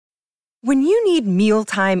When you need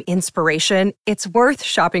mealtime inspiration, it's worth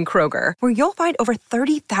shopping Kroger, where you'll find over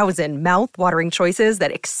 30,000 mouth-watering choices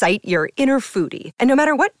that excite your inner foodie. And no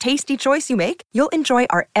matter what tasty choice you make, you'll enjoy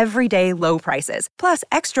our everyday low prices, plus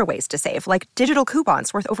extra ways to save, like digital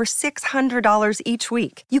coupons worth over $600 each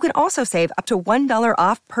week. You can also save up to $1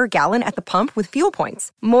 off per gallon at the pump with fuel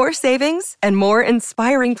points. More savings and more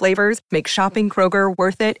inspiring flavors make shopping Kroger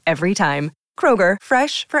worth it every time. Kroger,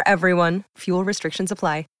 fresh for everyone. Fuel restrictions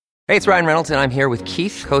apply. Hey, it's Ryan Reynolds, and I'm here with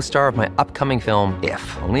Keith, co-star of my upcoming film,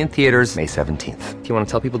 If, only in theaters May 17th. Do you want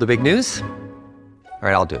to tell people the big news? All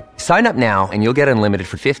right, I'll do it. Sign up now and you'll get unlimited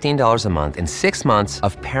for $15 a month and 6 months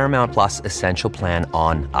of Paramount Plus Essential Plan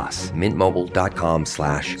on us.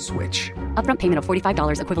 MintMobile.com/switch. Upfront payment of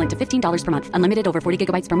 $45 equivalent to $15 per month. Unlimited over 40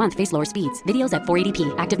 gigabytes per month. Face lower speeds. Videos at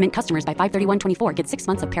 480p. Active Mint customers by 531.24 get 6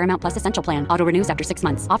 months of Paramount Plus Essential Plan. Auto renews after 6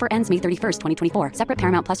 months. Offer ends May 31st, 2024. Separate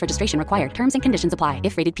Paramount Plus registration required. Terms and conditions apply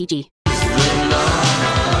if rated PG.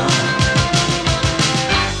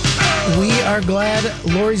 We are glad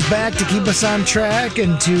Lori's back to keep us on track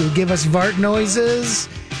and to give us Vart noises.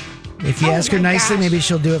 If you ask her nicely, maybe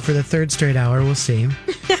she'll do it for the third straight hour. We'll see.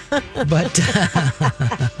 But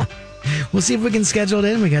we'll see if we can schedule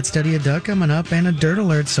it in. We got Study a Duck coming up and a Dirt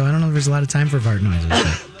Alert, so I don't know if there's a lot of time for Vart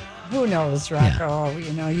noises. Who knows, Rocco?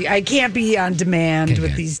 Yeah. I can't be on demand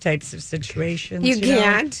with these types of situations. You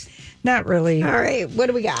can't? Not really. All right, what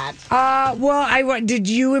do we got? Did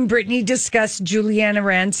you and Brittany discuss Juliana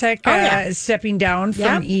Rancic stepping down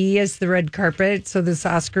from E as the red carpet? So this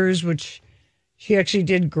Oscars, which she actually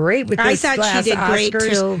did great with this I thought last she did great, Oscars.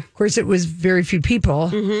 too. Of course, it was very few people,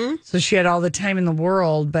 so she had all the time in the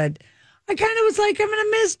world, but I kind of was like, I'm going to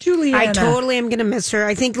miss Juliana. I totally am going to miss her.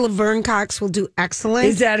 I think Laverne Cox will do excellent.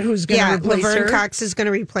 Is that who's going to replace her? Laverne Cox is going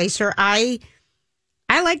to replace her. I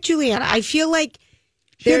like Juliana. I feel like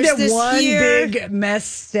she had there's that this one year, big mess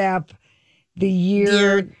step the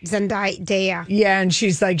year Zendaya. Yeah, and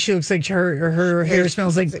she looks like her hair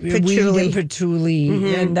smells like weed and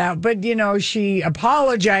patchouli, and that. But she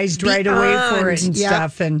apologized right away for it and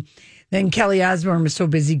stuff. And then Kelly Osbourne was so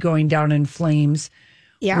busy going down in flames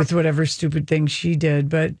with whatever stupid thing she did.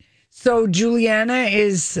 But so Juliana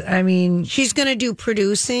is, she's going to do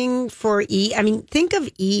producing for E. Think of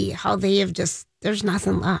E, how they have there's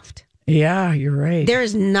nothing left. Yeah, you're right. There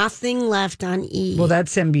is nothing left on E. Well,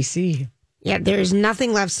 that's NBC. Yeah, there's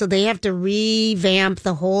nothing left, so they have to revamp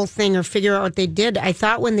the whole thing or figure out what they did. I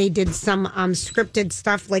thought when they did some scripted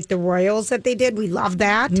stuff like the Royals that they did, we loved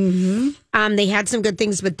that. Mm-hmm. They had some good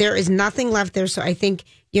things, but there is nothing left there. So I think,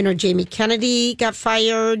 Jamie Kennedy got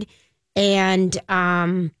fired, and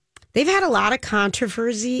they've had a lot of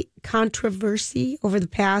controversy over the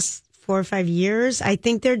past 4 or 5 years. I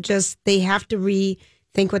think they have to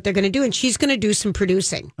rethink what they're going to do, and she's going to do some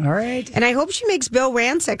producing. All right. And I hope she makes Bill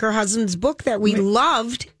Rancic, her husband's book that we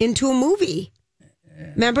loved, into a movie.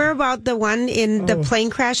 Remember about the one in the plane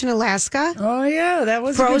crash in Alaska? Oh, yeah, that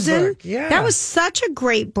was Frozen. A good book. Yeah. That was such a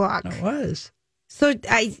great book. It was. So,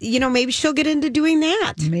 maybe she'll get into doing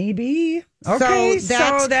that. Maybe. Okay,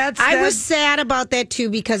 so that's I was sad about that, too,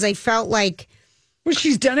 because I felt like... Well,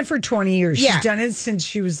 she's done it for 20 years. Yeah. She's done it since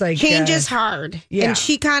she was like... Change is hard. Yeah. And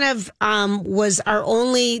she kind of was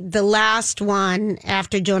the last one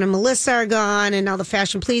after Joan and Melissa are gone and all the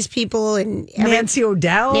Fashion Police people. And Nancy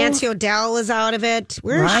O'Dell. Nancy O'Dell is out of it.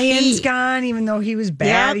 Ryan's gone, even though he was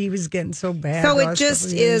bad. Yep. He was getting so bad. So it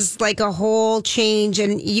just is like a whole change.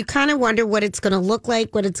 And you kind of wonder what it's going to look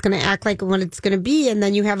like, what it's going to act like, and what it's going to be. And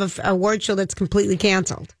then you have an award show that's completely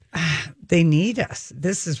canceled. They need us.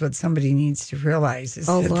 This is what somebody needs to realize.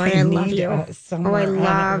 Lord, I love you. I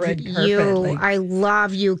love you. I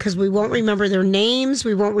love you because we won't remember their names.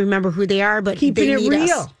 We won't remember who they are, but keeping they it need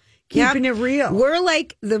real. Us. Keeping it real. We're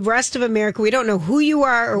like the rest of America. We don't know who you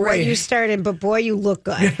are or what you started, but boy, you look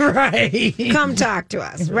good. Right. Come talk to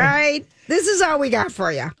us, right? This is all we got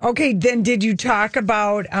for you. Okay, then did you talk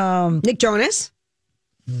about... Nick Jonas?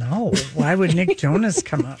 No. Why would Nick Jonas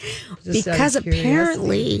come up? Because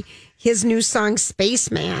apparently his new song,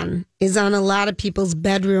 Spaceman, is on a lot of people's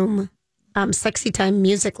bedroom sexy time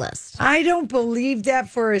music list. I don't believe that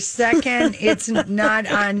for a second. It's not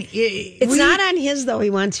on... It's not on his, though, he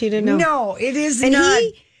wants you to know. No, it is and not...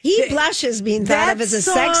 He blushes being thought of as a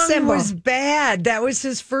sex symbol. That was bad. That was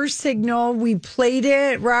his first signal. We played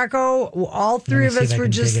it, Rocco. All three of us were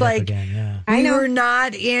just like, we were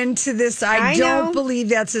not into this. I don't believe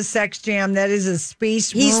that's a sex jam. That is a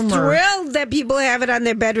space rumor. He's thrilled that people have it on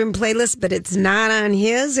their bedroom playlist, but it's not on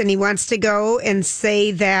his. And he wants to go and say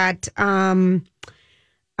that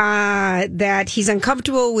that he's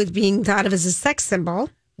uncomfortable with being thought of as a sex symbol.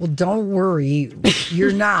 Well, don't worry.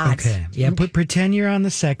 You're not. Okay. Yeah, pretend you're on the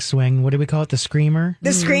sex swing. What do we call it? The screamer?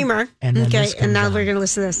 The screamer. And then okay, this and now comes we're on. going to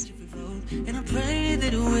listen to this.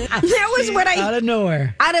 That was what Out of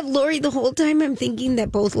nowhere. Out of Lori, the whole time I'm thinking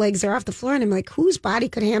that both legs are off the floor, and I'm like, whose body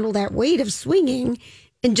could handle that weight of swinging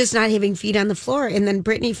and just not having feet on the floor? And then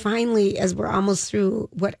Brittany finally, as we're almost through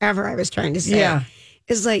whatever I was trying to say,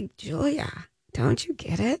 is like, Julia, don't you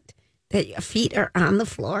get it? That your feet are on the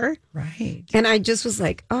floor? Right. And I just was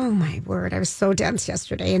like, oh my word, I was so dense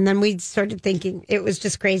yesterday. And then we started thinking it was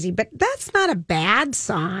just crazy. But that's not a bad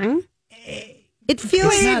song. It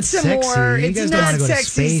feels It's not sexy. You guys don't want to go to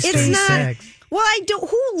space It's during not. sex. Well, I don't.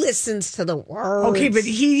 Who listens to the words? Okay, but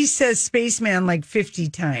he says spaceman like 50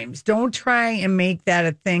 times. Don't try and make that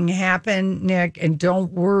a thing happen, Nick. And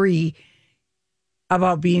don't worry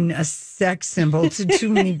about being a sex symbol to too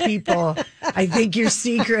many people. I think your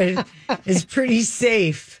secret is pretty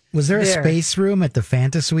safe. Was there a space room at the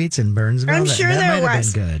Fanta Suites in Burnsville? I'm sure that there might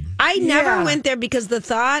was. Have been good. I never went there because the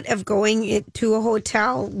thought of going to a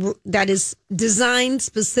hotel that is designed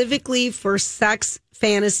specifically for sex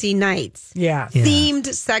fantasy nights,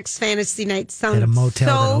 themed sex fantasy nights, sounds at a motel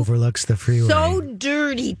that overlooks the freeway. So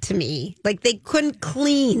dirty to me. Like they couldn't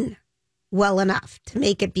clean well enough to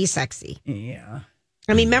make it be sexy. Yeah.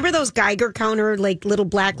 I mean, remember those Geiger counter, like little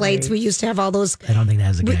black lights? We used to have all those. I don't think that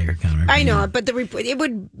has a Geiger counter. I know, but it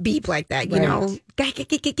would beep like that, you know? All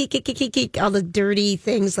the dirty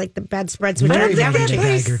things like the bedspreads. Which I are don't never think a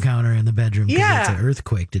Geiger counter in the bedroom because it's an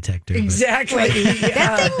earthquake detector. Exactly.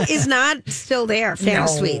 That thing is not still there, Fanta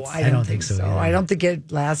Suites. I don't think so. I don't think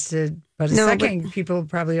it lasted but a second. People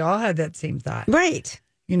probably all had that same thought. Right.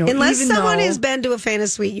 You know, unless even someone has been to a Fanta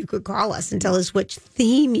Suite, you could call us and tell us which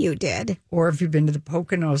theme you did. Or if you've been to the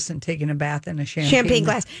Poconos and taken a bath in a champagne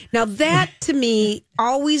glass. Now, that to me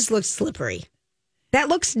always looks slippery. That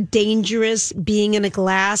looks dangerous being in a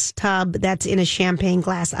glass tub that's in a champagne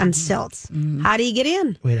glass on stilts. Mm-hmm. How do you get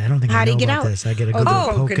in? Wait, I don't think How I do know you get about out? this. I got to go to the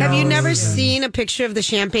Poconos. Have you never seen a picture of the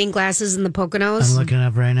champagne glasses in the Poconos? I'm looking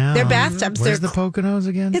up right now. They're bathtubs. Where's the Poconos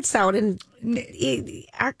again? It's out in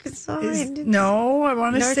Arkansas. No, I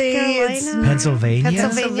want to say it's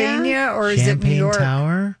Pennsylvania. Or is it New York?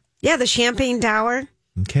 Tower? Yeah, the Champagne Tower.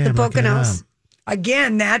 Okay, the Poconos.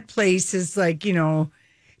 Again, that place is like, you know,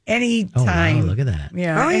 anytime. Oh, wow, look at that.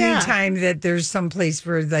 Yeah. Anytime that there's some place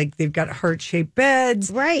where like they've got heart-shaped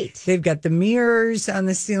beds. Right. They've got the mirrors on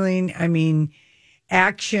the ceiling. I mean,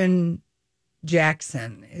 Action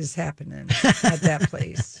Jackson is happening at that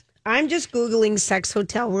place. I'm just Googling sex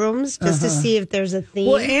hotel rooms just to see if there's a theme.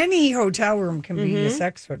 Well, any hotel room can be a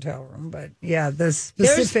sex hotel room, but yeah, the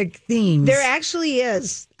specific themes. There actually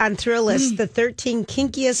is on Thrillist the 13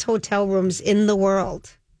 kinkiest hotel rooms in the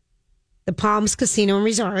world. The Palms Casino and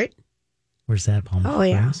Resort. Where's that, Palm Oh,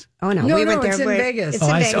 yeah. Springs? Oh, no. No, we went there. it's in Vegas. It's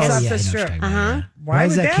in Vegas. Off the strip. Why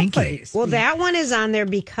is would that kinky? place? Well, that one is on there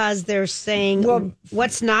because they're saying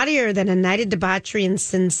what's naughtier than a night of debauchery in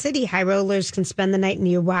Sin City? High rollers can spend the night in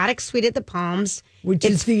the erotic suite at the Palms. Which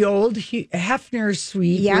is the old Hefner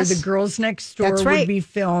suite where the Girls Next Door would be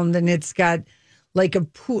filmed. And it's got like a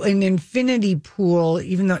pool, an infinity pool,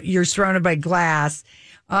 even though you're surrounded by glass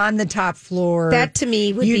on the top floor. That to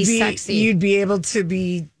me would be sexy. You'd be able to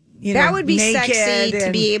be, that would be naked sexy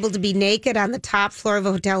to be able to be naked on the top floor of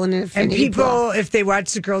a hotel in an infinity And people, pool. if they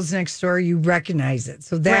watch The Girls Next Door, you recognize it.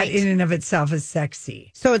 So that in and of itself is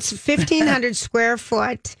sexy. So it's 1,500 square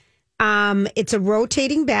foot. It's a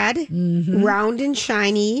rotating bed, round and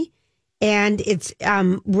shiny, and it's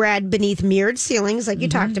red beneath mirrored ceilings, like you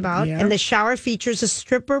talked about. Yeah. And the shower features a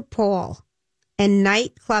stripper pole and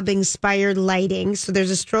nightclub inspired lighting. So there's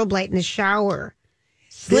a strobe light in the shower.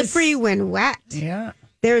 Slippery when wet. Yeah.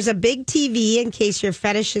 There's a big TV in case your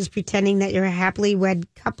fetish is pretending that you're a happily wed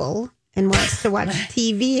couple and wants to watch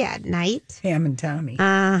TV at night. Pam and Tommy.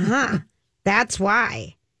 That's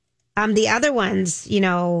why. The other ones, you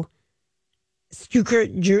know,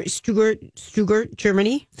 Stuttgart,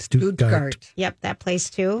 Germany. Stuttgart. Yep, that place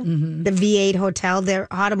too. The V8 Hotel, their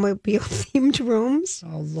automobile themed rooms.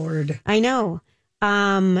 Oh, Lord. I know.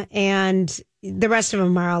 And the rest of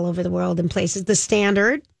them are all over the world in places. The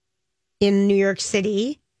Standard in New York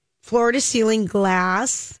City, floor to ceiling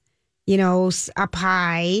glass, you know, up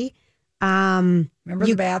high. Remember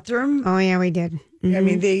the bathroom? Oh, yeah, we did. I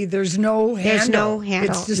mean, there's no handle. There's no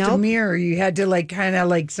handle. It's just a mirror. You had to like kind of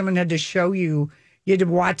like someone had to show you. You had to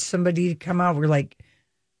watch somebody come out. We're like,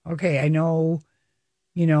 okay, I know,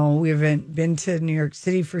 you know, we haven't been to New York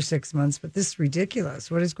City for 6 months, but this is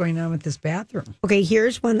ridiculous. What is going on with this bathroom? Okay,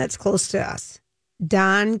 here's one that's close to us.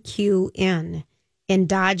 Don Q Inn in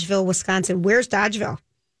Dodgeville, Wisconsin. Where's Dodgeville?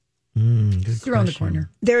 Just around the corner.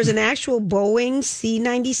 There's an actual Boeing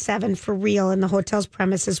C-97 for real in the hotel's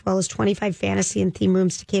premise, as well as 25 fantasy and theme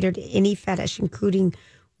rooms to cater to any fetish, including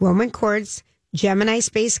Roman courts, Gemini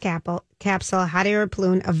space capsule, a hot air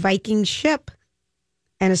balloon, a Viking ship,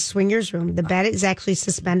 and a swingers room. The bed is actually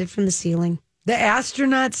suspended from the ceiling. The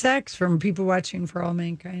astronaut sex from People Watching for All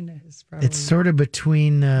Mankind is probably... It's sort of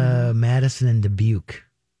between Madison and Dubuque.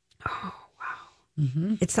 Oh, wow.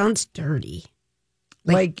 Mm-hmm. It sounds dirty.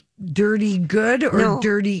 Like dirty good or No.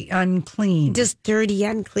 dirty unclean? Just dirty,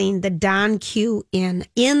 unclean. The Don Q in.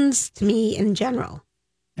 Inns to me in general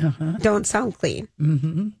don't sound clean.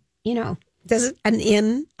 Mm-hmm. You know, does an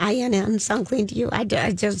inn, INN, sound clean to you? I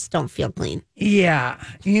just don't feel clean. Yeah.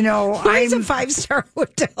 You know, Where's a 5-star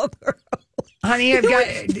hotel girl? Honey, I've got...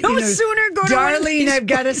 sooner go to Darling, I've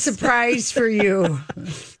got a surprise for you.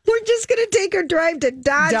 We're just going to take a drive to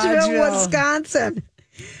Dodgeville, Wisconsin.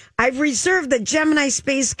 I've reserved the Gemini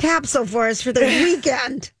space capsule for us for the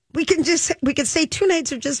weekend. We can stay 2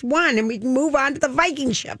 nights or just one, and we can move on to the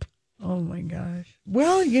Viking ship. Oh, my gosh.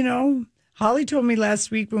 Well, you know, Holly told me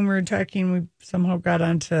last week when we were talking, we somehow got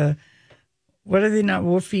onto, what are they not,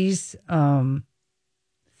 woofies? Furries?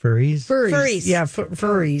 Furries. Yeah,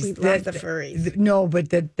 furries. We love the furries. No, but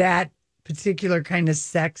that particular kind of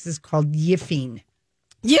sex is called yiffing.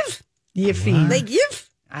 Yiff? Yiffing. Like yiff?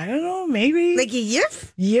 I don't know, maybe. Like a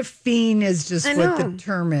yiff? Yiffing is just what the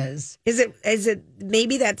term is. Is it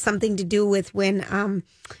maybe that's something to do with when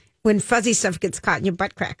fuzzy stuff gets caught in your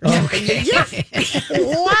butt crack or something?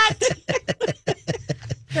 Yiff. What?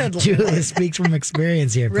 Julia speaks from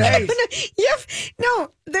experience here. Right. Yiff.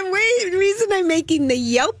 No, the reason I'm making the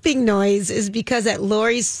yelping noise is because at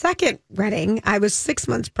Lori's second wedding, I was 6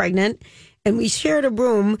 months pregnant, and we shared a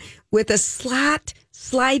room with a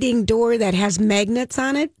sliding door that has magnets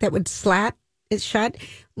on it that would slat it shut.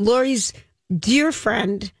 Lori's dear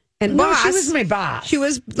friend and boss. No, she was my boss. She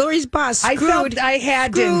was Lori's boss. I felt I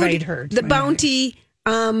had to invite her. The Bounty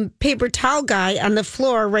paper towel guy on the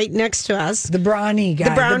floor right next to us. The brawny guy.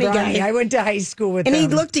 The brownie guy. I went to high school with him. And he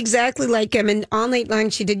looked exactly like him. And all night long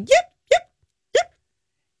she did yip, yip, yip,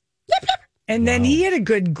 yip, yip. And then he had a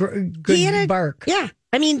good bark. Yeah.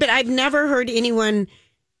 I mean, but I've never heard anyone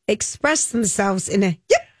express themselves in a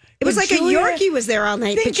yip. It was like Julia, a Yorkie was there all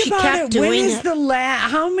night, but she kept doing it.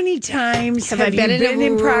 How many times have you been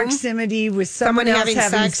in proximity with someone else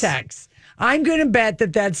having sex? I'm going to bet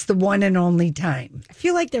that that's the one and only time. I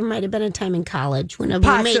feel like there might have been a time in college when a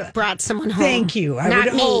roommate brought someone home. Thank you.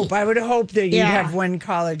 I would hope that you'd have one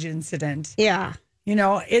college incident. Yeah. You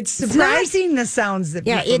know, it's surprising the sounds that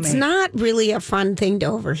people make. It's not really a fun thing to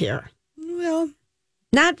overhear. Well,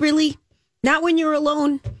 not really. Not when you're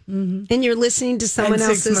alone and you're listening to someone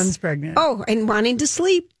else's. 6 months pregnant. Oh, and wanting to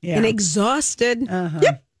sleep and exhausted.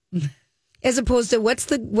 Yep. As opposed to what's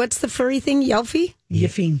the furry thing? Yelfie?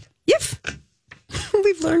 Yiffing. Yiff.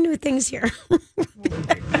 We've learned new things here.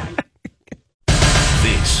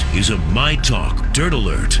 This is a My Talk Dirt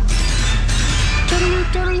Alert. Hey,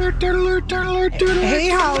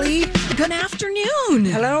 Holly. Good afternoon.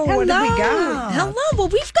 Hello. What do we got? Hello. Well,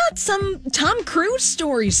 we've got some Tom Cruise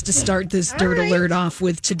stories to start this Dirt Alert off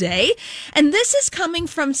with today. And this is coming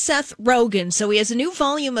from Seth Rogen. So he has a new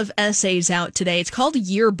volume of essays out today. It's called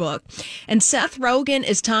Yearbook. And Seth Rogen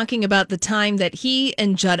is talking about the time that he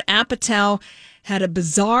and Judd Apatow had a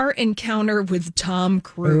bizarre encounter with Tom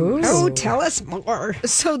Cruise. Oh, tell us more.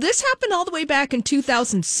 So this happened all the way back in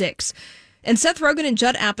 2006. And Seth Rogen and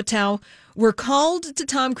Judd Apatow were called to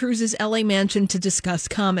Tom Cruise's LA mansion to discuss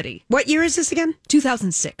comedy. What year is this again?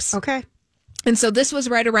 2006. Okay. And so this was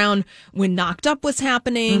right around when Knocked Up was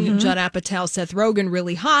happening. Judd Apatow, Seth Rogen,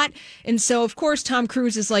 really hot. And so, of course, Tom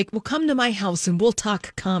Cruise is like, well, come to my house and we'll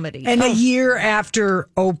talk comedy. And a year after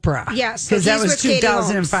Oprah. Yes. Because that was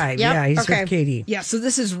 2005. Yep. Yeah, he's with Katie. Yeah, so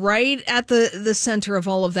this is right at the center of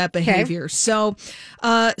all of that behavior. Okay. So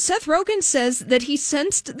Seth Rogen says that he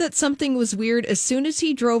sensed that something was weird as soon as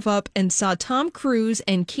he drove up and saw Tom Cruise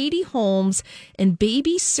and Katie Holmes and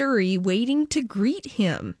baby Suri waiting to greet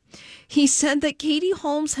him. He said that Katie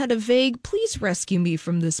Holmes had a vague, please rescue me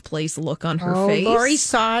from this place look on her face. Lori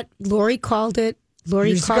saw it. Lori called it.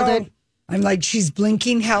 Lori called it. I'm like, she's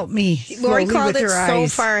blinking, help me. Lori called with it her so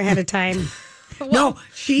eyes. far ahead of time. No,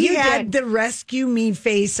 she had the rescue me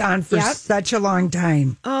face on for such a long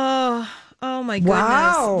time. Oh my goodness.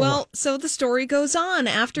 Wow. Well, so the story goes on.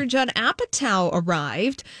 After Judd Apatow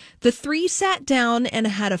arrived, the three sat down and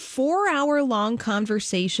had a 4-hour-long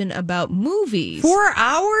conversation about movies. 4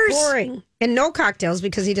 hours? Boring. And no cocktails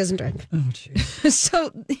because he doesn't drink. Oh, jeez.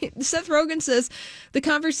 So Seth Rogen says the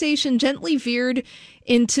conversation gently veered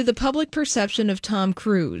into the public perception of Tom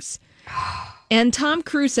Cruise. And Tom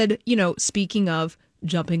Cruise said, speaking of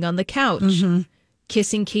jumping on the couch,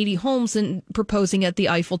 kissing Katie Holmes and proposing at the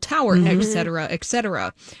Eiffel Tower, et cetera, et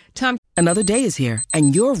cetera. Another day is here,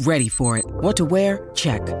 and you're ready for it. What to wear?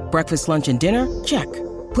 Check. Breakfast, lunch, and dinner? Check.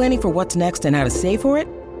 Planning for what's next and how to save for it?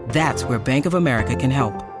 That's where Bank of America can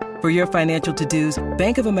help. For your financial to-dos,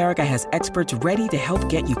 Bank of America has experts ready to help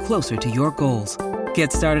get you closer to your goals.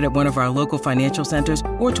 Get started at one of our local financial centers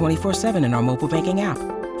or 24/7 in our mobile banking app.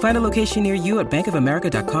 Find a location near you at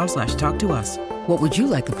bankofamerica.com/talktous. What would you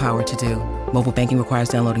like the power to do? Mobile banking requires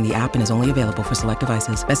downloading the app and is only available for select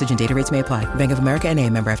devices. Message and data rates may apply. Bank of America N.A.,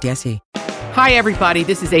 member FDIC. Hi, everybody.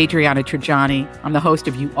 This is Adriana Trajani. I'm the host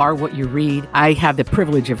of You Are What You Read. I have the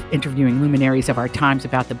privilege of interviewing luminaries of our times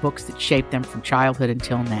about the books that shaped them from childhood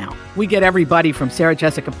until now. We get everybody from Sarah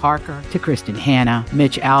Jessica Parker to Kristen Hanna,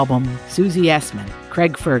 Mitch Albom, Susie Essman,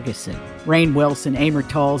 Craig Ferguson, Rainn Wilson, Amor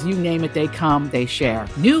Tolls, you name it, they come, they share.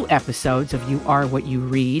 New episodes of You Are What You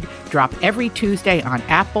Read drop every Tuesday on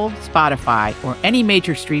Apple, Spotify, or any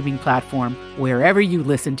major streaming platform wherever you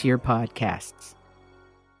listen to your podcasts.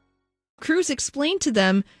 Cruise explained to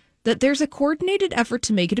them that there's a coordinated effort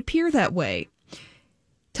to make it appear that way.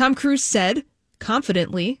 Tom Cruise said,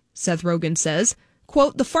 confidently, Seth Rogen says,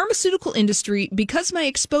 quote, the pharmaceutical industry, because my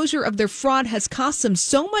exposure of their fraud has cost them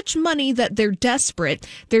so much money that they're desperate,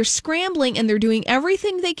 they're scrambling and they're doing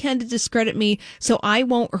everything they can to discredit me so I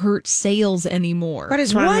won't hurt sales anymore. What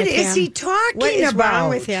is wrong with him? What is he talking about? What is wrong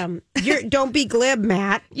with him? Don't be glib,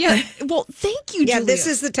 Matt. Yeah, well, thank you, Julia. Yeah, this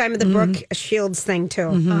is the time of the Brooke Shields thing, too.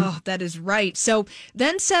 Oh, that is right. So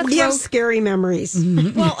then Seth We have scary memories.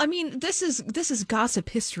 Well, I mean, this is gossip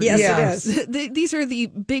history. Yes, it is. These are the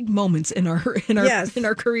big moments in our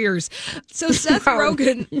careers. So Seth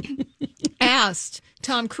Rogen asked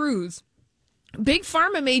Tom Cruise, Big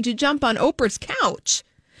Pharma made you jump on Oprah's couch.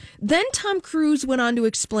 Then Tom Cruise went on to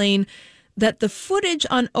explain that the footage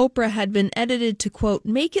on Oprah had been edited to, quote,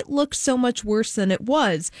 make it look so much worse than it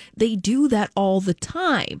was. They do that all the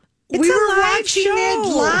time. We were watching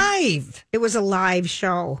it live. It was a live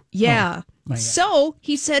show. Yeah. So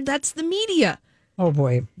he said that's the media. Oh,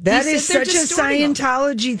 boy. That is such a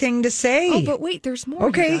Scientology thing to say. Oh, but wait, there's more,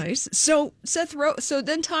 you guys. So so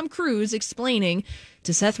then Tom Cruise explaining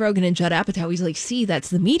to Seth Rogen and Judd Apatow, he's like, see, that's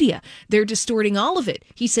the media. They're distorting all of it.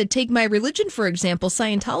 He said, take my religion, for example,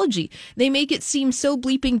 Scientology. They make it seem so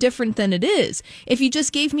bleeping different than it is. If you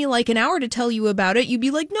just gave me like an hour to tell you about it, you'd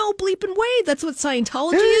be like, no bleeping way. That's what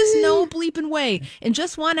Scientology is. No bleeping way. In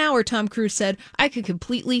just 1 hour, Tom Cruise said, I could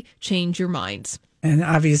completely change your minds. And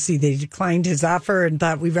obviously they declined his offer and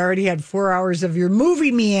thought, we've already had 4 hours of your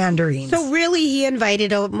movie meanderings. So really he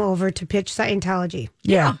invited him over to pitch Scientology.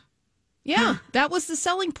 Yeah. Yeah, that was the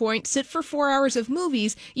selling point. Sit for 4 hours of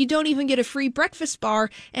movies. You don't even get a free breakfast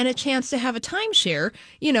bar and a chance to have a timeshare.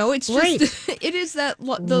 It's just, it is that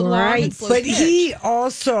the long and slow But pitch. he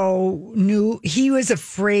also knew he was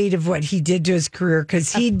afraid of what he did to his career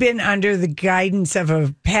because he'd been under the guidance of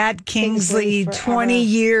a Pat Kingsley 20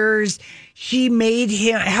 years. She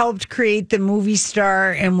helped create the movie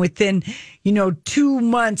star. And within, 2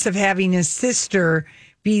 months of having his sister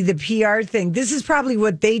be the PR thing. This is probably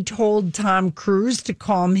what they told Tom Cruise to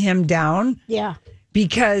calm him down. Yeah.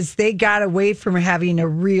 Because they got away from having a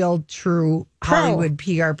real, true Hollywood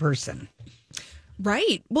PR person.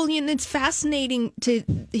 Right. Well, it's fascinating to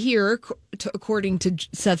hear, according to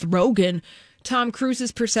Seth Rogen, Tom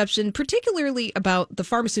Cruise's perception, particularly about the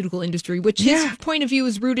pharmaceutical industry, which his point of view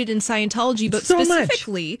is rooted in Scientology, but so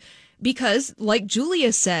specifically because, like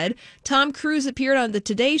Julia said, Tom Cruise appeared on the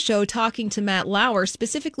Today Show talking to Matt Lauer,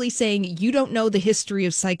 specifically saying, you don't know the history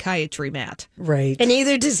of psychiatry, Matt. Right. And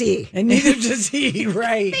neither does he.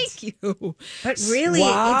 Right. Thank you. But really,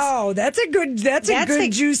 wow, that's a good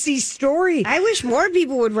juicy story. I wish more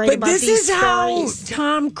people would write about these stories. But this is how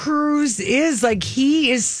Tom Cruise is. Like, he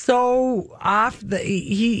is so off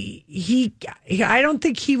I don't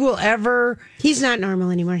think he will ever. He's not normal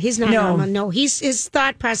anymore. He's not normal. No, his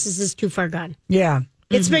thought process is too far gone. Yeah.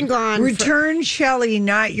 It's been gone. Return Shelley,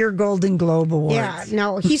 not your Golden Globe Awards. Yeah,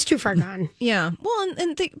 no, he's too far gone. Yeah. Well,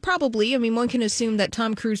 and probably, one can assume that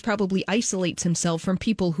Tom Cruise probably isolates himself from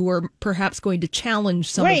people who are perhaps going to challenge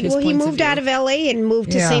some of his points of view. Right, well, he moved out of L.A. and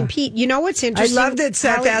moved to St. Pete. You know what's interesting? I love that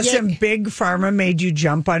Seth asked him, Big Pharma made you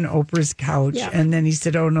jump on Oprah's couch. Yeah. And then he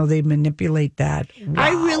said, oh, no, they manipulate that. Wow.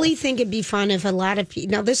 I really think it'd be fun if a lot of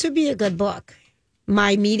people... Now, this would be a good book.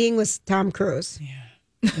 My Meeting with Tom Cruise. Yeah.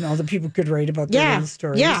 And all the people could write about their little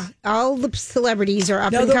stories. Yeah, all the celebrities are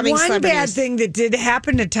up and coming celebrities. The one bad thing that did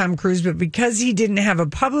happen to Tom Cruise, but because he didn't have a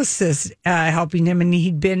publicist helping him and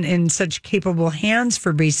he'd been in such capable hands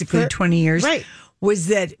for basically 20 years, was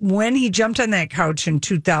that when he jumped on that couch in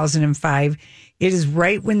 2005, it is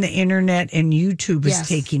right when the internet and YouTube is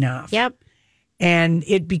taking off. Yep. And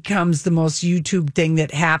it becomes the most YouTube thing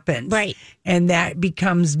that happens. Right. And that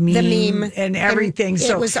becomes meme, the meme and everything. And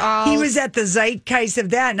so it was all... he was at the zeitgeist of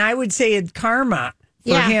that. And I would say it's karma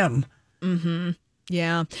for him. Mm-hmm.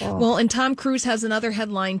 Yeah. Well, and Tom Cruise has another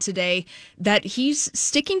headline today that he's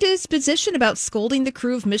sticking to his position about scolding the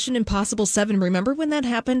crew of Mission Impossible 7. Remember when that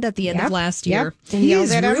happened at the end of last year? He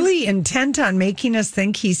is really intent on making us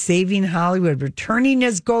think he's saving Hollywood, returning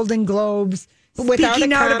his Golden Globes,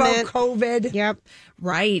 speaking out about COVID. Yep.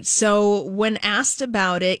 Right. So when asked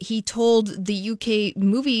about it, he told the UK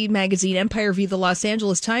movie magazine Empire v. the Los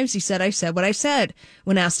Angeles Times, he said, I said what I said.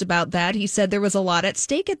 When asked about that, he said there was a lot at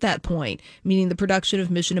stake at that point, meaning the production of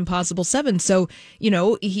Mission Impossible 7. So, you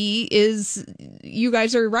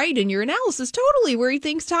guys are right in your analysis totally, where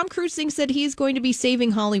Tom Cruise thinks that he's going to be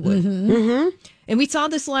saving Hollywood. Mm-hmm. And we saw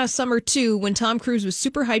this last summer, too, when Tom Cruise was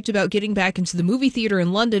super hyped about getting back into the movie theater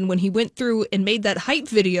in London when he went through and made that hype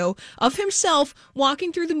video of himself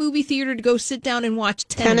walking through the movie theater to go sit down and watch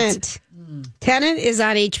Tenet. Tenet is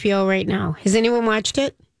on HBO right now. Has anyone watched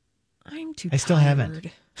it? I'm too I still haven't.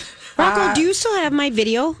 Rocco, do you still have my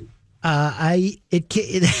video? I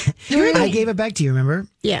gave it back to you, remember?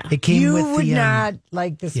 Yeah. It came You with would the, not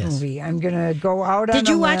like this movie. I'm going to go out on a limb. Did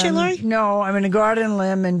you watch it, Lori? No, I'm going to go out on a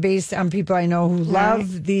limb, and based on people I know who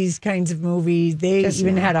love these kinds of movies, they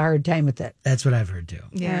even had a hard time with it. That's what I've heard, too.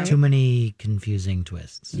 Yeah. Too many confusing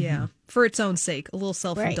twists. Yeah. For its own sake, a little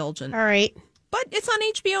self-indulgent. All right. But it's on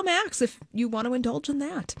HBO Max if you want to indulge in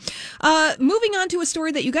that. Moving on to a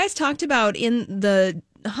story that you guys talked about in the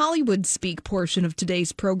Hollywood Speak portion of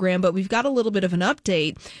today's program, but we've got a little bit of an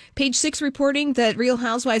update. Page 6 reporting that Real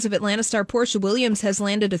Housewives of Atlanta star Portia Williams has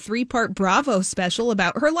landed a 3-part Bravo special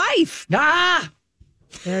about her life.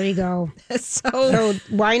 There you go. So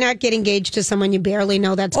why not get engaged to someone you barely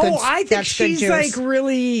know? That's good. I think she's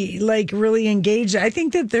really engaged. I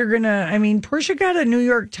think that they're gonna. Portia got a New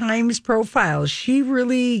York Times profile. She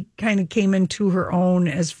really kind of came into her own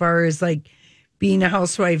as far as being a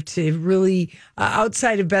housewife to really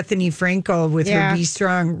outside of Bethany Frankel with her Be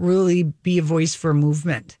Strong, really be a voice for a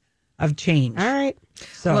movement of change. All right.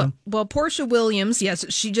 So well, Portia Williams, yes,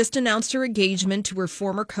 she just announced her engagement to her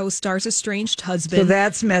former co-star's estranged husband. So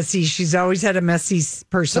that's messy. She's always had a messy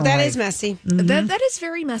personal life. Is messy. Mm-hmm. That is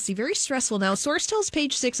very messy, very stressful. Now, a source tells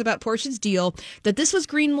Page 6 about Portia's deal that this was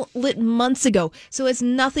greenlit months ago, so it has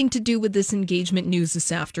nothing to do with this engagement news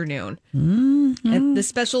this afternoon. Mm-hmm. And the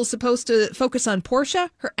special is supposed to focus on Portia,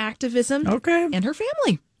 her activism, and her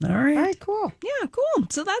family. All right, cool. Yeah, cool.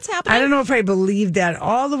 So that's happening. I don't know if I believe that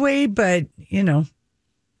all the way, but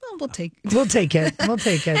we'll take it. We'll take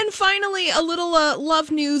it. And finally, a little love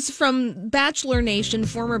news from Bachelor Nation.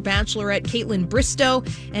 Former Bachelorette Caitlin Bristow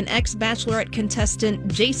and ex-Bachelorette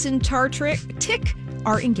contestant Jason Tartick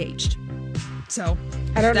are engaged. So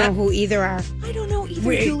I don't know who either are. I don't know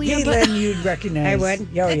either, Julia. Caitlin, you'd recognize. I would.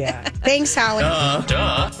 Oh, yeah. Thanks, Holly.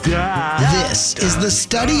 This is the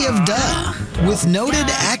study of duh with noted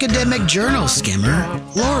academic journal skimmer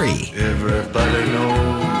Lori. Everybody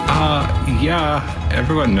knows. Yeah,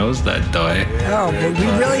 everyone knows that, Doy. Oh, but we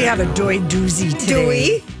really have a Doy doozy today. Do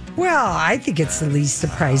we? Well, I think it's the least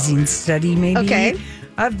surprising study, maybe,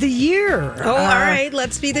 of the year. Oh, all right.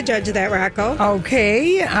 Let's be the judge of that, Rocco.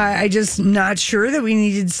 Okay. I just not sure that we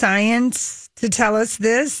needed science to tell us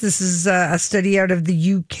this. This is a study out of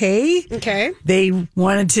the UK. Okay. They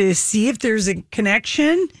wanted to see if there's a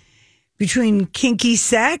connection between kinky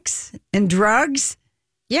sex and drugs.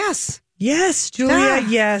 Yes, Julia.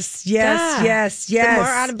 Yes. The more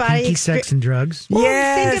out of body kinky sex and drugs. Well,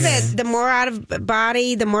 think of it. The more out of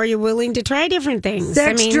body, the more you're willing to try different things.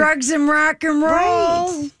 Sex, drugs, and rock and roll.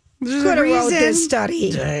 Right. Could have wrote this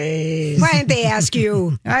study. Jeez. Why didn't they ask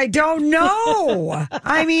you? I don't know.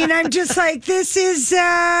 I'm just like, this is,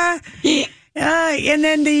 and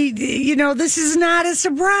then this is not a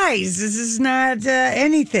surprise. This is not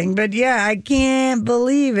anything. But yeah, I can't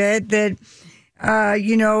believe it that,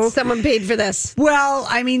 someone paid for this. Well,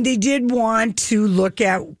 they did want to look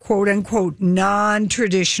at quote unquote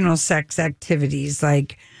non-traditional sex activities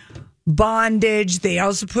like bondage. They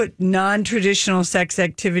also put non-traditional sex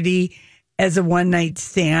activity as a one-night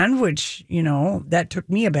stand, which, that took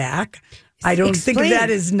me aback. I don't think of that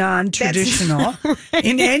as non-traditional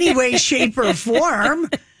in any way, shape, or form.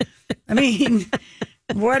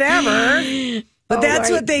 Whatever. But that's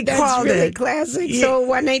what they called really it. Classic. Yeah. So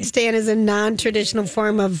one-night stand is a non-traditional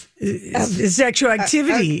form of sexual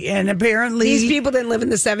activity. And apparently... These people didn't live in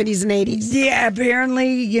the 70s and 80s. Yeah,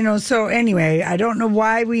 apparently, so anyway, I don't know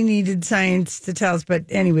why we needed science to tell us. But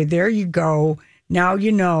anyway, there you go. Now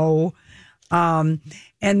you know.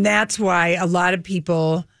 And that's why a lot of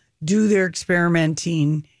people do their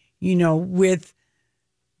experimenting, with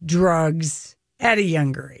drugs at a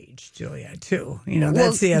younger age, Julia, too.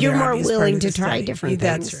 That's the other. You're more obvious willing part of to try study. different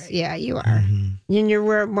things. That's right. Yeah, you are. Mm-hmm. And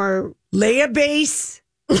you're more lay a base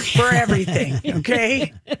for everything.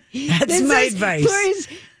 Okay, that's my advice. Lori's,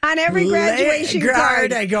 on every graduation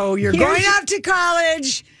card, I go, you're going off to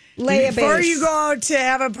college. Lay a base. Before you go out to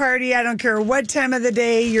have a party, I don't care what time of the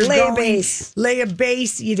day you're lay going. A base. Lay a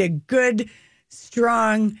base. Eat a good,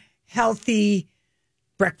 strong, healthy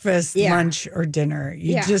breakfast, lunch, or dinner.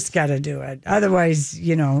 You just got to do it. Otherwise,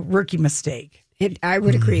 rookie mistake. I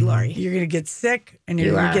would agree, Lori. You're going to get sick, and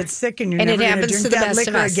you're going to get sick, and you're never going to drink that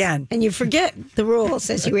liquor again. And you forget the rules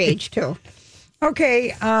as you age, too.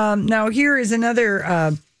 Okay, now here is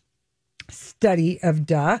another study of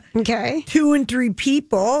Okay. 2 in 3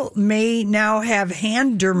 people may now have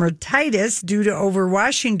hand dermatitis due to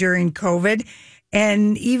overwashing during COVID,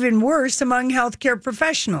 and even worse among healthcare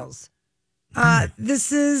professionals.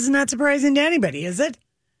 This is not surprising to anybody, is it?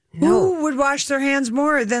 No. Who would wash their hands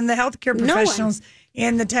more than the healthcare professionals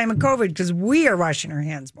in the time of COVID? Because we are washing our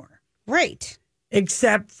hands more. Right.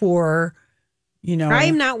 Except for,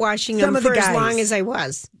 I'm not washing them for as long as I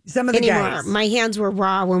was. Some of the guys. My hands were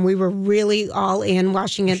raw when we were really all in,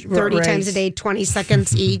 washing it 30 times a day, 20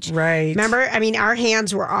 seconds each. Right. Remember? I mean, our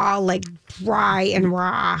hands were all like dry and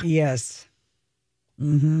raw. Yes.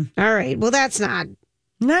 Mm-hmm. All right. Well, that's not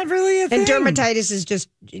really a thing. And dermatitis is just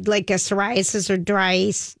like a psoriasis or dry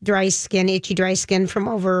skin, itchy dry skin from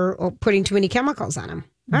putting too many chemicals on them.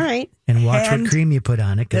 All right. And watch what cream you put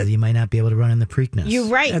on it, because you might not be able to run in the Preakness. You're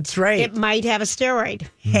right. That's right. It might have a steroid.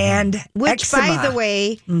 Hand Which, eczema. by the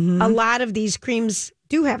way, a lot of these creams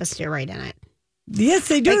do have a steroid in it. Yes,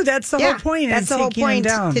 they do. That's the whole point. That's the whole point,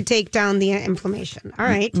 to take down the inflammation. All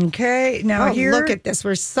right. Okay. Now here, look at this.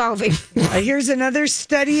 We're solving. Here's another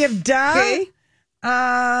study of Okay.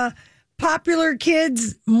 Popular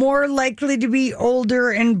kids more likely to be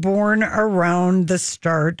older and born around the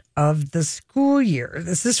start of the school year.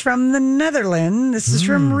 This is from the Netherlands. This is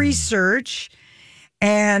from research.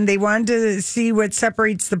 And they wanted to see what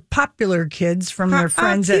separates the popular kids from their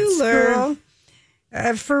friends at school.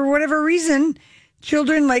 For whatever reason,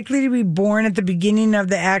 children likely to be born at the beginning of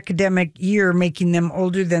the academic year, making them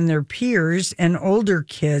older than their peers, and older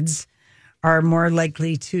kids are more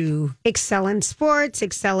likely to excel in sports,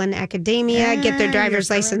 excel in academia, get their driver's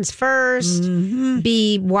license first,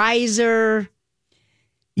 be wiser.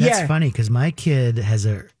 That's funny, because my kid has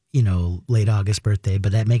a late August birthday,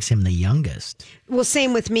 but that makes him the youngest. Well,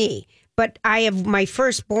 same with me. But I have my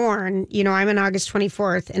firstborn, I'm on August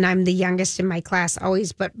 24th, and I'm the youngest in my class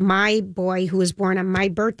always. But my boy, who was born on my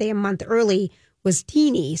birthday a month early, was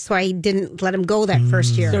teeny, so I didn't let him go that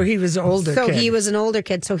first year. So he was older. So he was an older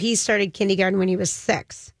kid. So he started kindergarten when he was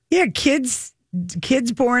 6. Yeah, kids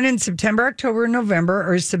born in September, October, and November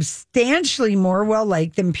are substantially more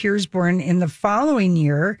well-liked than peers born in the following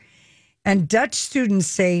year. And Dutch students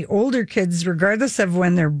say older kids, regardless of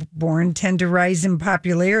when they're born, tend to rise in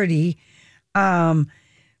popularity.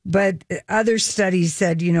 But other studies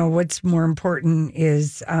said, what's more important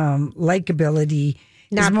is likability.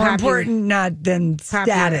 Not more important than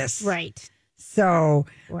status. Right. So,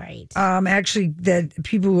 right. Actually, that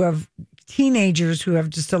people who have teenagers who have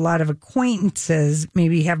just a lot of acquaintances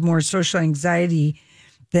maybe have more social anxiety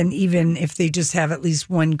than even if they just have at least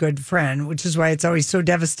one good friend, which is why it's always so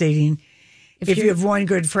devastating if you have one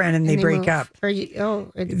good friend and they break up.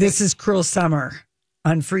 This is Cruel Summer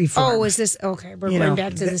on Freeform. Oh, is this? Okay, we're going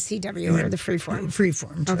back to the CW or the Freeform.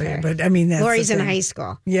 Freeform, okay. But I mean, that's Lori's in high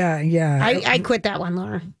school. Yeah. I quit that one,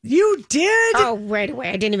 Laura. You did? Oh, right away.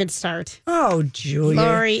 I didn't even start. Oh, Julia.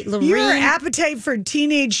 Lorene. Your appetite for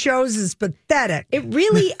teenage shows is pathetic. It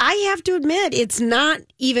really, I have to admit, it's not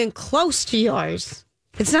even close to yours.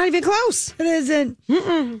 It's not even close. It isn't.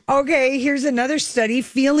 Mm-mm. Okay, here's another study.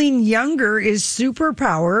 Feeling younger is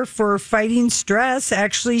superpower for fighting stress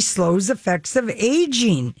actually slows effects of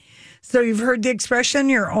aging. So you've heard the expression,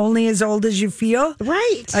 you're only as old as you feel?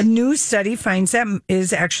 Right. A new study finds that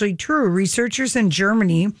is actually true. Researchers in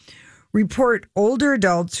Germany report older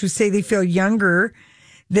adults who say they feel younger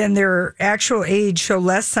than their actual age show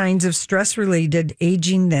less signs of stress-related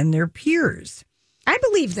aging than their peers. I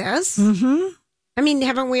believe this. Mm-hmm. I mean,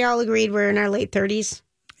 haven't we all agreed we're in our late 30s?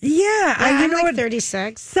 Yeah. I'm like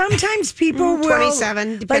 36. Sometimes people will...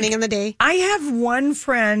 27, depending on the day. I have one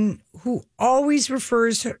friend who always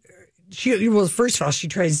refers... first of all, she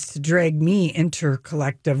tries to drag me into her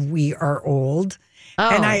collective, we are old. Oh,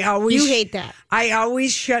 and I always... You hate that. I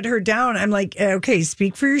always shut her down. I'm like, okay,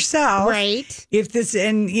 speak for yourself. Right. If this...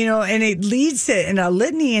 And, and it leads to in a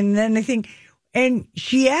litany. And then I think... and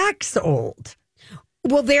she acts old.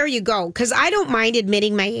 Well, there you go. Because I don't mind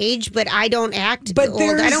admitting my age, but I don't act old.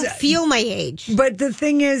 I don't feel my age. But the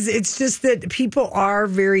thing is, it's just that people are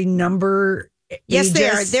very number. Yes,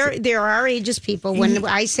 ages. they are. There are ageist people. When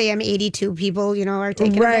I say I'm 82, people, are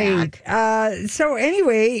taken right. aback. So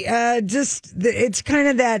anyway, it's kind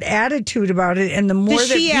of that attitude about it, and the more Does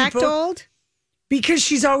she act old? Because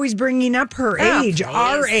she's always bringing up her age,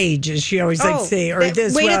 our age, as she always likes to say, or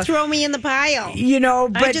this. Way to throw me in the pile.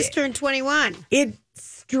 But I just turned 21.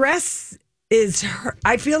 Stress is her.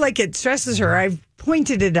 I feel like it stresses her. I've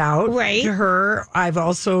pointed it out to her. I've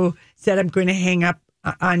also said I'm going to hang up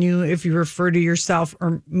on you if you refer to yourself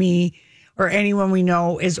or me or anyone we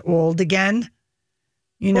know as old again.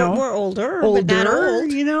 We're older, but not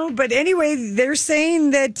old. But anyway, they're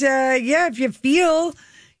saying that, if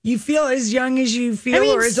you feel as young as you feel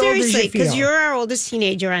or as old as you feel. Because you're our oldest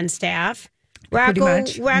teenager on staff.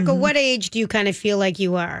 Rocco, what age do you kind of feel like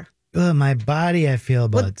you are? My body, I feel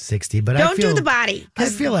about 60, but don't do the body. I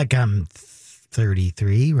feel like I'm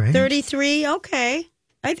 33, right? 33, okay.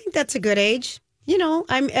 I think that's a good age.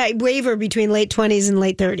 I waver between late 20s and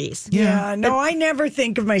late 30s. Yeah, no, I never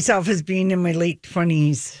think of myself as being in my late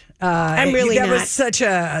 20s. I'm really that not. was such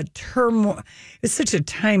a turmoil. It's such a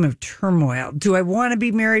time of turmoil. Do I want to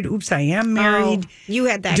be married? Oops, I am married. Oh, you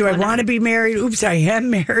had that. Do I want to be married? Oops, I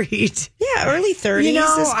am married. Yeah, early 30s.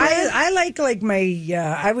 I like my.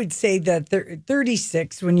 I would say that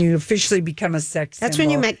 36 when you officially become a sex. That's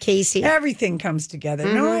symbol. when you met Casey. Everything comes together.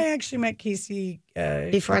 Mm-hmm. No, I actually met Casey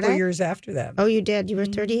before a couple years after that. Oh, you did. You were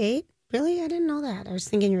 38. Really? I didn't know that. I was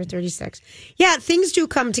thinking you were 36. Yeah, things do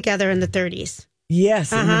come together in the 30s.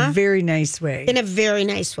 Yes, in a very nice way. In a very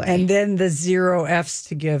nice way. And then the 0 F's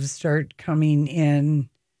to give start coming in.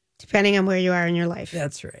 Depending on where you are in your life.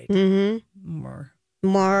 That's right. Mm-hmm. More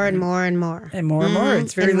and more and more. And more and more.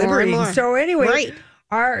 It's very liberating. More. So anyway,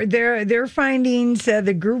 their findings,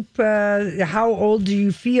 the group, How Old Do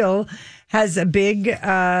You Feel, has a big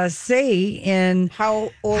say in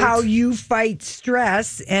how you fight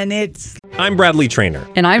stress. And it's... I'm Bradley Trainer.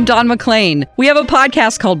 And I'm Don McClain. We have a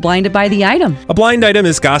podcast called Blinded by the Item. A blind item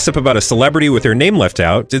is gossip about a celebrity with their name left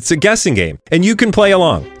out. It's a guessing game, and you can play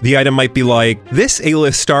along. The item might be like, this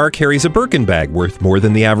A-list star carries a Birkin bag worth more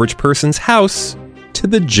than the average person's house to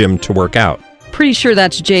the gym to work out. Pretty sure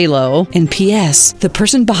that's J-Lo. And P.S. the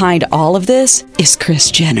person behind all of this is Kris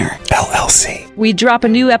Jenner, LLC. We drop a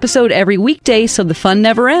new episode every weekday so the fun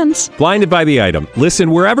never ends. Blinded by the Item.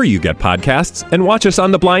 Listen wherever you get podcasts and watch us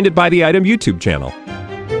on the Blinded by the Item YouTube channel.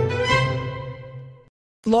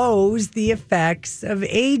 Slows the effects of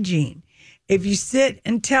aging. If you sit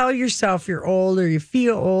and tell yourself you're old or you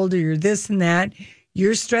feel old or you're this and that,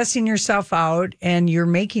 you're stressing yourself out and you're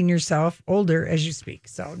making yourself older as you speak.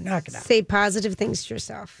 So knock it out. Say positive things to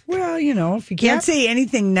yourself. Well, if you can't say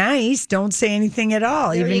anything nice, don't say anything at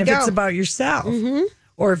all, even if it's about yourself. Mm-hmm.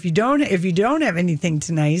 Or if you don't have anything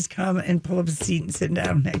to nice, come and pull up a seat and sit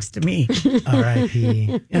down next to me.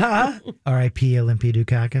 R.I.P. R.I.P. Olympia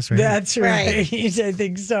Dukakis, right? That's right. I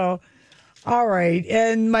think so. All right.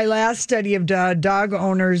 And my last study of dog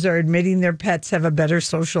owners are admitting their pets have a better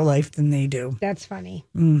social life than they do. That's funny.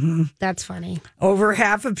 Mm-hmm. That's funny. Over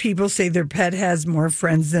half of people say their pet has more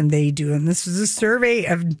friends than they do. And this was a survey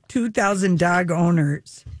of 2,000 dog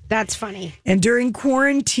owners. That's funny. And during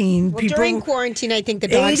quarantine, during quarantine, I think the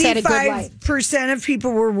dogs had a good life. 85% of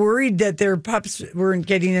people were worried that their pups weren't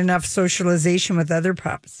getting enough socialization with other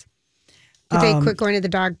pups. Did they quit going to the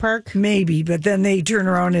dog park? Maybe, but then they turn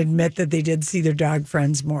around and admit that they did see their dog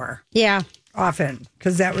friends more. Yeah. Often,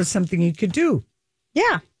 because that was something you could do.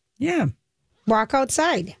 Yeah. Yeah. Walk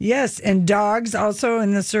outside. Yes, and dogs also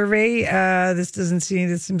in the survey, this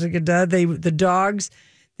seems like a dud. The dogs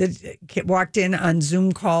that walked in on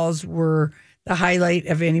Zoom calls were the highlight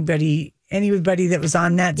of anybody that was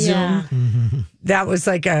on that Zoom. Mm-hmm. That was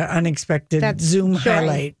like an unexpected Zoom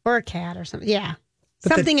highlight. Or a cat or something. Yeah.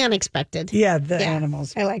 Something unexpected. Yeah, the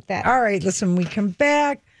animals. I like that. All right, listen, we come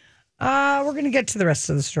back. We're going to get to the rest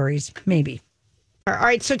of the stories, maybe. All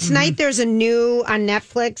right, so tonight there's a new on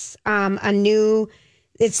Netflix,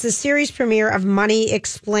 it's the series premiere of Money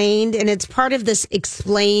Explained, and it's part of this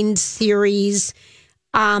Explained series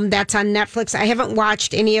that's on Netflix. I haven't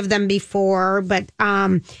watched any of them before, but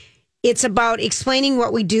it's about explaining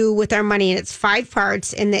what we do with our money, and it's 5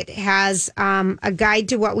 parts, and it has a guide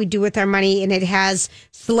to what we do with our money, and it has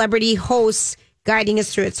celebrity hosts guiding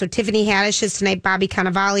us through it. So Tiffany Haddish is tonight, Bobby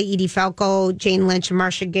Cannavale, Edie Falco, Jane Lynch, and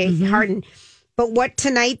Marcia Gay Harden. But what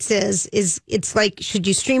tonight's is it's like, should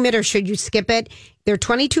you stream it or should you skip it? They're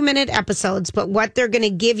 22-minute episodes, but what they're going to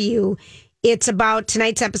give you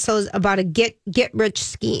tonight's episode is about a get rich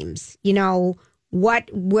schemes. You know,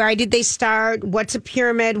 why did they start? What's a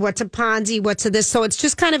pyramid? What's a Ponzi? What's a this? So it's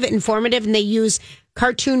just kind of informative, and they use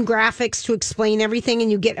cartoon graphics to explain everything,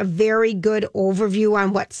 and you get a very good overview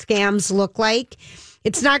on what scams look like.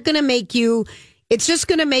 It's not going to make you, it's just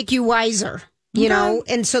going to make you wiser, you know?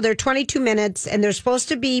 And so they're 22 minutes, and they're supposed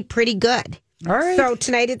to be pretty good. All right. So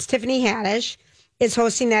tonight it's Tiffany Haddish is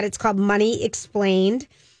hosting that. It's called Money Explained.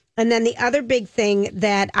 And then the other big thing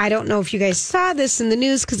that I don't know if you guys saw this in the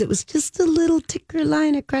news because it was just a little ticker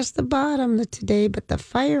line across the bottom today, but the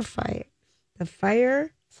Firefly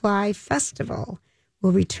Festival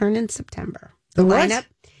will return in September. The lineup.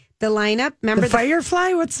 Remember the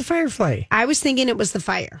Firefly? What's the Firefly? I was thinking it was the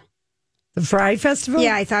fire. The Fry Festival?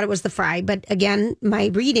 Yeah, I thought it was the Fry. But again, my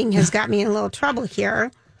reading has got me in a little trouble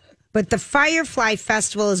here. But the Firefly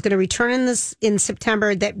Festival is going to return in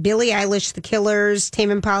September. That Billie Eilish, The Killers,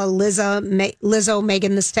 Tame Impala, Lizzo,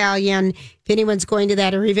 Megan Thee Stallion. If anyone's going to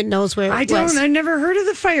that or even knows where it was. I never heard of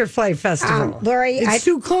the Firefly Festival. Lori, it's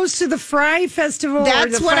too close to the Fry Festival.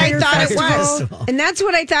 That's what I thought it was. And that's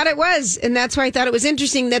what I thought it was. And that's why I thought it was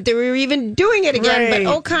interesting that they were even doing it again. Right.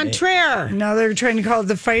 But au contraire. Now they're trying to call it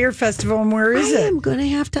the Fire Festival. And where is it? I am going to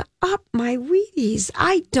have to up my Wheaties.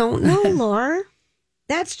 I don't know, Laura.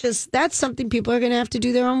 That's something people are going to have to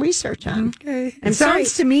do their own research on. Okay. It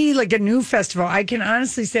sounds to me like a new festival. I can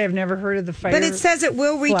honestly say I've never heard of the Firefly. But it says it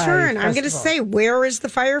will return. I'm going to say, where is the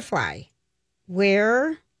Firefly?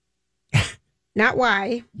 Where? Not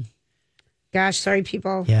why. Gosh, sorry,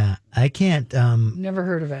 people. Yeah, I can't. Never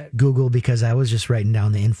heard of it. Google because I was just writing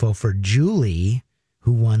down the info for Julie,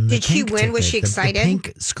 who won the Did she pink win? ticket, Was she excited? The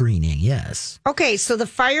pink screening, yes. Okay, so the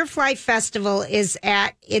Firefly Festival is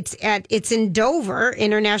it's in Dover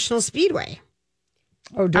International Speedway.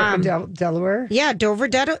 Oh, Delaware? Yeah, Dover,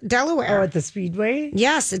 Delaware. Oh, at the Speedway?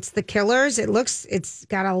 Yes, it's the Killers. It's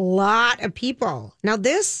got a lot of people. Now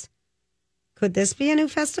could this be a new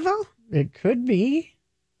festival? It could be.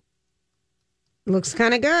 Looks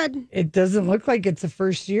kind of good. It doesn't look like it's the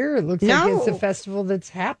first year. It looks like it's a festival that's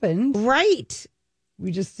happened. Right.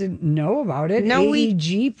 We just didn't know about it. No,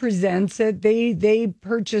 AEG presents it. They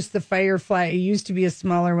purchased the Firefly. It used to be a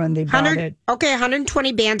smaller one. They bought it. Okay,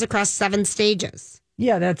 120 bands across 7 stages.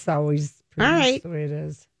 Yeah, that's always pretty much the way it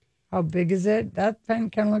is. How big is it? That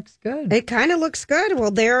kind of looks good. It kind of looks good. Well,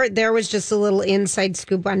 there was just a little inside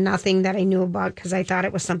scoop on nothing that I knew about because I thought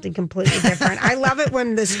it was something completely different. I love it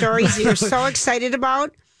when the stories you're so excited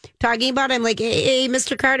about, talking about, I'm like, hey,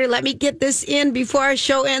 Mr. Carter, let me get this in before our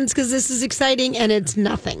show ends because this is exciting, and it's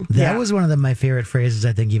nothing. That was one of my favorite phrases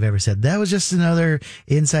I think you've ever said. That was just another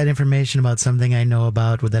inside information about something I know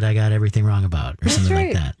about that I got everything wrong about or something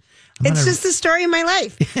like that. It's just the story of my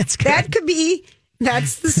life.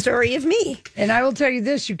 That's the story of me. And I will tell you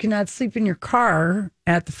this, you cannot sleep in your car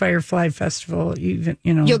at the Firefly Festival. Even,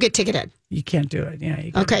 you'll get ticketed. You can't do it. Yeah.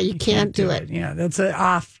 You can't do it. Yeah. That's an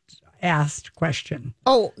oft-asked question.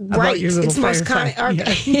 Oh, right. Your little it's most common.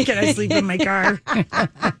 Okay. Yeah. Can I sleep in my car?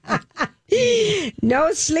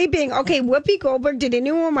 No sleeping. Okay, Whoopi Goldberg. Did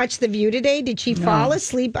anyone watch The View today? Did she fall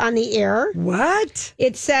asleep on the air? What?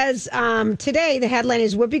 It says today, the headline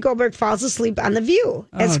is Whoopi Goldberg falls asleep on The View.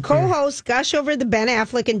 As co-hosts gush over the Ben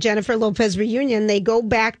Affleck and Jennifer Lopez reunion, they go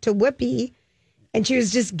back to Whoopi, and she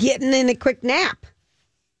was just getting in a quick nap.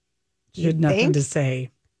 She had nothing to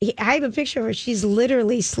say. I have a picture of her. She's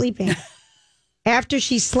literally sleeping. After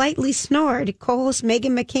she slightly snored, co-host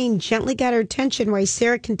Meghan McCain gently got her attention while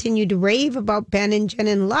Sarah continued to rave about Ben and Jen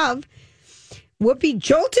in love. Whoopi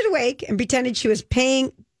jolted awake and pretended she was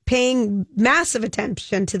paying massive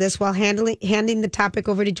attention to this while handing the topic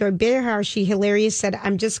over to Joy Behar. She hilariously said,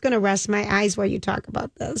 I'm just going to rest my eyes while you talk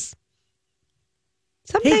about this.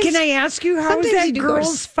 Hey, can I ask you, how was that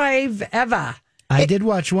Girls 5 Eva? I did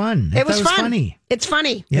watch one. It was fun. Funny. It's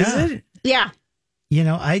funny. Yeah. Is it? Yeah.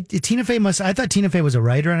 I thought Tina Fey was a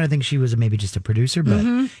writer, and I think she was maybe just a producer,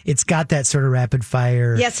 but it's got that sort of rapid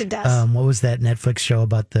fire. Yes, it does. What was that Netflix show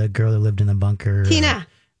about the girl that lived in the bunker? Tina.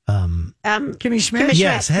 Kimmy Schmidt.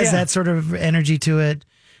 Yes, has that sort of energy to it,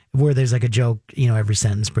 where there's like a joke, every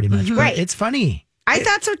sentence pretty much. But right. It's funny. I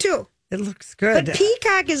thought so too. It looks good. But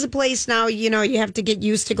Peacock is a place now, you have to get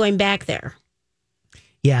used to going back there.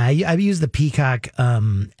 Yeah, I've used the Peacock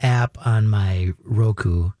app on my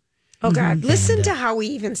Roku. Oh, God. Listen to how we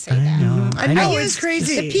even say that. I know. It's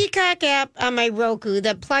crazy. The Peacock app on my Roku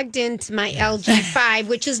that plugged into my LG 5,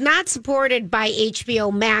 which is not supported by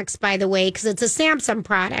HBO Max, by the way, because it's a Samsung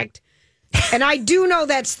product. And I do know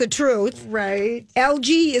that's the truth. Right.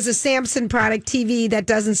 LG is a Samsung product TV that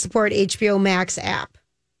doesn't support HBO Max app.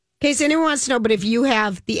 case anyone wants to know, but if you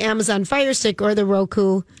have the Amazon Fire Stick or the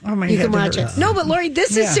Roku, you can watch it. No, but Lori,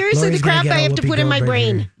 this is seriously Lori's the crap gonna I get have a to put in my Whoopi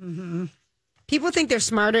brain. Mm-hmm. People think they're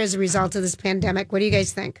smarter as a result of this pandemic. What do you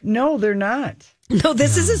guys think? No, they're not. No,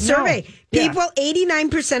 this is a survey. No. People,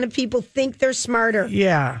 89% of people think they're smarter.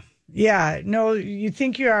 Yeah. No, you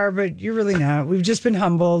think you are, but you're really not. We've just been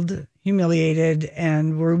humbled, humiliated,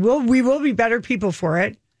 and we will be better people for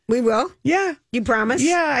it. We will? Yeah. You promise?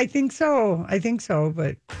 Yeah, I think so,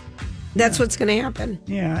 but... That's what's going to happen.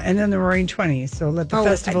 Yeah, and then the Roaring 20s, so let the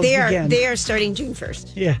festivals begin. They are starting June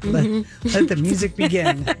 1st. Yeah, let the music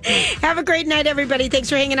begin. Have a great night, everybody. Thanks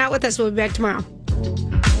for hanging out with us. We'll be back tomorrow.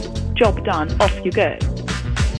 Job done. Off you go.